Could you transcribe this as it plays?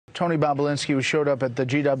Tony Bobulinski, who showed up at the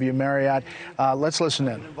GW Marriott. Let's listen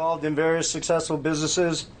in. Involved in various successful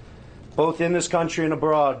businesses, both in this country and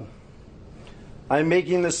abroad. I'm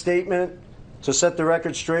making this statement to set the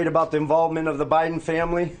record straight about the involvement of the Biden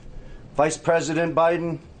family, Vice President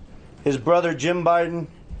Biden, his brother Jim Biden,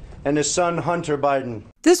 and his son Hunter Biden.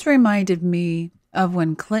 This reminded me of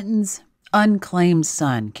when Clinton's unclaimed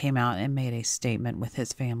son came out and made a statement with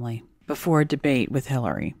his family before a debate with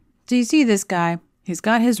Hillary. Do you see this guy? He's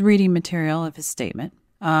got his reading material of his statement.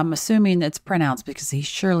 I'm assuming it's pronounced because he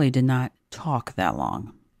surely did not talk that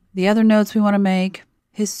long. The other notes we want to make,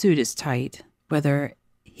 his suit is tight. Whether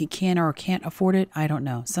he can or can't afford it, I don't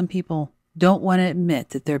know. Some people don't want to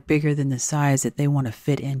admit that they're bigger than the size that they want to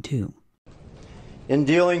fit into. In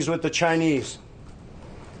dealings with the Chinese,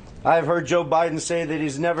 I've heard Joe Biden say that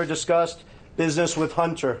he's never discussed business with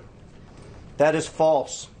Hunter. That is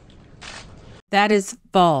false. That is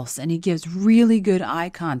false, and he gives really good eye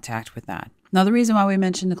contact with that. Now, the reason why we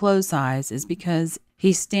mentioned the clothes size is because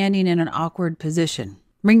he's standing in an awkward position.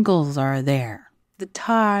 Wrinkles are there. The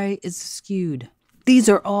tie is skewed. These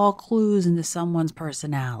are all clues into someone's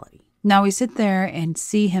personality. Now, we sit there and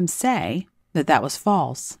see him say that that was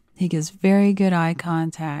false. He gives very good eye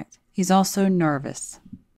contact. He's also nervous.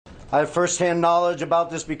 I have firsthand knowledge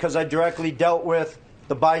about this because I directly dealt with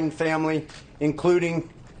the Biden family, including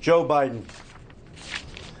Joe Biden.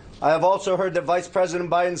 I have also heard that Vice President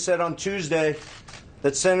Biden said on Tuesday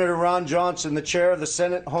that Senator Ron Johnson, the chair of the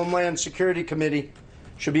Senate Homeland Security Committee,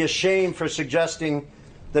 should be ashamed for suggesting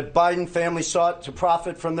that Biden family sought to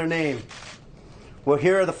profit from their name. Well,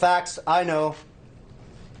 here are the facts I know,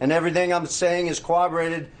 and everything I'm saying is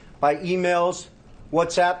corroborated by emails,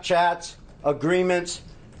 WhatsApp chats, agreements,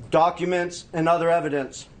 documents, and other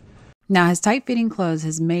evidence. Now, his tight-fitting clothes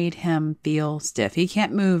has made him feel stiff. He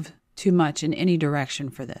can't move too much in any direction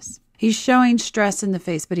for this. He's showing stress in the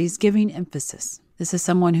face, but he's giving emphasis. This is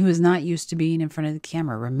someone who is not used to being in front of the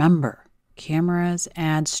camera. Remember, cameras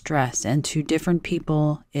add stress, and to different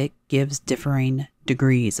people, it gives differing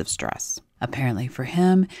degrees of stress. Apparently for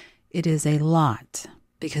him, it is a lot,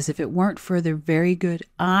 because if it weren't for the very good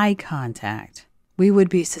eye contact, we would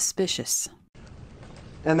be suspicious.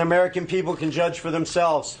 And the American people can judge for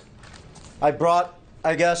themselves. I brought,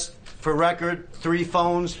 I guess, for record, 3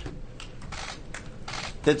 phones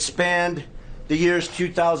that spanned the years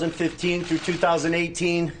 2015 through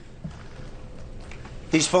 2018.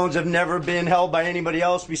 These phones have never been held by anybody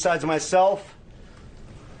else besides myself.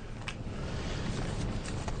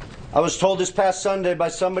 I was told this past Sunday by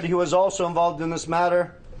somebody who was also involved in this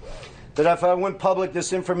matter that if I went public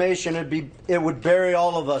this information, it would bury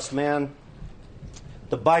all of us, man.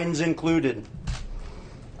 The Bidens included.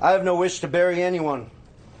 I have no wish to bury anyone.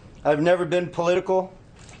 I've never been political.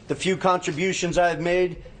 The few contributions I have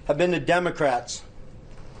made have been to Democrats.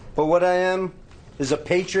 But what I am is a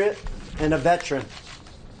patriot and a veteran.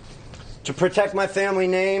 To protect my family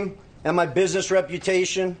name and my business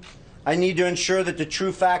reputation, I need to ensure that the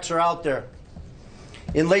true facts are out there.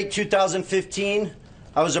 In late 2015,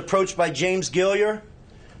 I was approached by James Gilliar,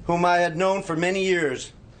 whom I had known for many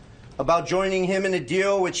years, about joining him in a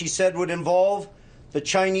deal which he said would involve the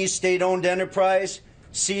Chinese state-owned enterprise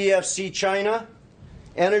CEFC China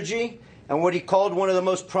Energy and what he called one of the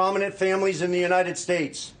most prominent families in the United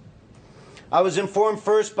States. I was informed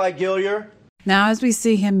first by Gilliar. Now, as we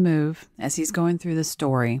see him move, as he's going through the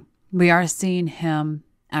story, we are seeing him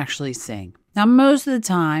actually sing. Now, most of the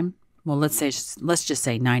time, well, let's just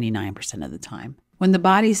say 99% of the time, when the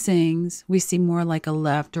body sings, we see more like a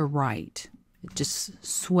left or right. It just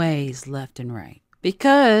sways left and right.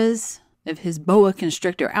 Because of his boa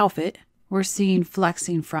constrictor outfit, we're seeing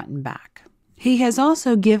flexing front and back. He has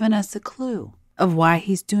also given us a clue of why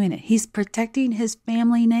he's doing it. He's protecting his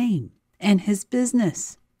family name and his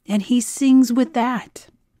business, and he sings with that.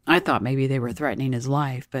 I thought maybe they were threatening his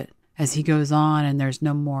life, but as he goes on and there's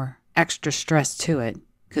no more extra stress to it,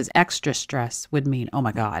 because extra stress would mean, oh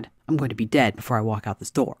my God, I'm going to be dead before I walk out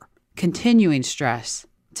this door. Continuing stress,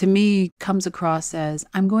 to me, comes across as,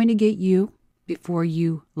 I'm going to get you before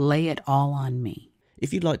you lay it all on me.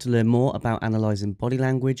 If you'd like to learn more about analysing body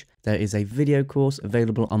language, there is a video course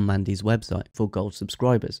available on Mandy's website for Gold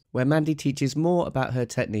subscribers, where Mandy teaches more about her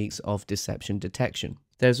techniques of deception detection.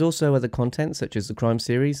 There's also other content such as the Crime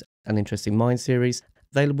series and Interesting Minds series,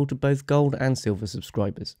 available to both Gold and Silver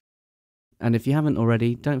subscribers. And if you haven't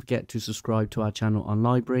already, don't forget to subscribe to our channel on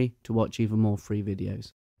Library to watch even more free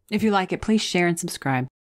videos. If you like it, please share and subscribe.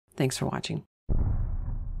 Thanks for watching.